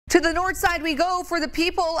To the north side we go for the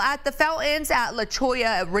people at the fountains at La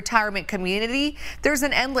Cholla Retirement Community. There's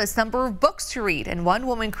an endless number of books to read, and one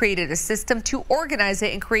woman created a system to organize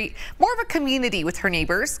it and create more of a community with her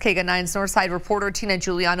neighbors. KGUN 9's Northside reporter Tina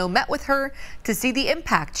Giuliano met with her to see the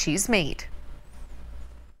impact she's made.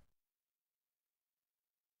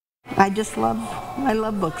 I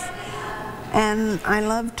love books. And I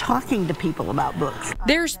love talking to people about books.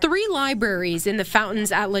 There's 3 libraries in the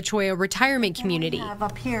fountains at La Cholla Retirement Community. We have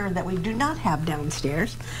up here that we do not have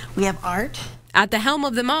downstairs. We have art. At the helm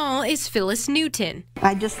of them all is Phyllis Newton.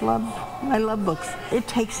 I love books. It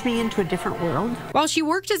takes me into a different world. While she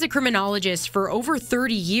worked as a criminologist for over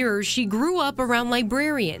 30 years, she grew up around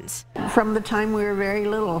librarians. From the time we were very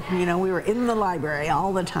little, we were in the library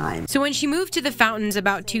all the time. So when she moved to the fountains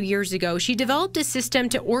about 2 years ago, she developed a system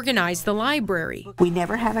to organize the library. We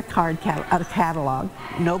never had a catalog.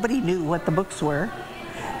 Nobody knew what the books were.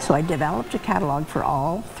 So I developed a catalog for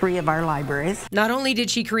all 3 of our libraries. Not only did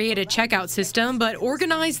she create a checkout system, but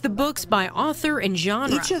organized the books by author and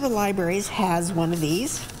genre. Each of the libraries has one of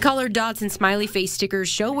these. Colored dots and smiley face stickers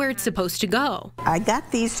show where it's supposed to go. I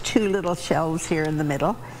got these 2 little shelves here in the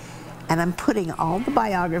middle, and I'm putting all the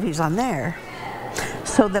biographies on there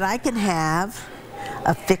so that I can have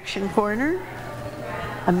a fiction corner,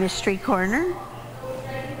 a mystery corner,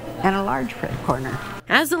 and a large print corner.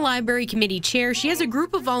 As the library committee chair, she has a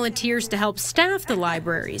group of volunteers to help staff the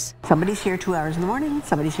libraries. Somebody's here 2 hours in the morning,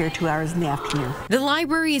 somebody's here 2 hours in the afternoon. The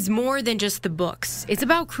library is more than just the books. It's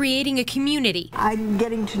about creating a community. I'm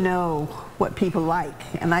getting to know what people like,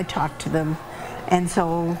 and I talk to them. And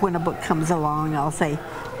so when a book comes along, I'll say,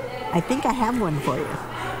 I think I have one for you.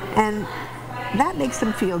 And that makes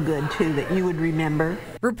them feel good, too, that you would remember.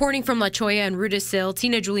 Reporting from La Cholla and Rudisill,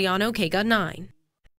 Tina Giuliano, KGUN 9.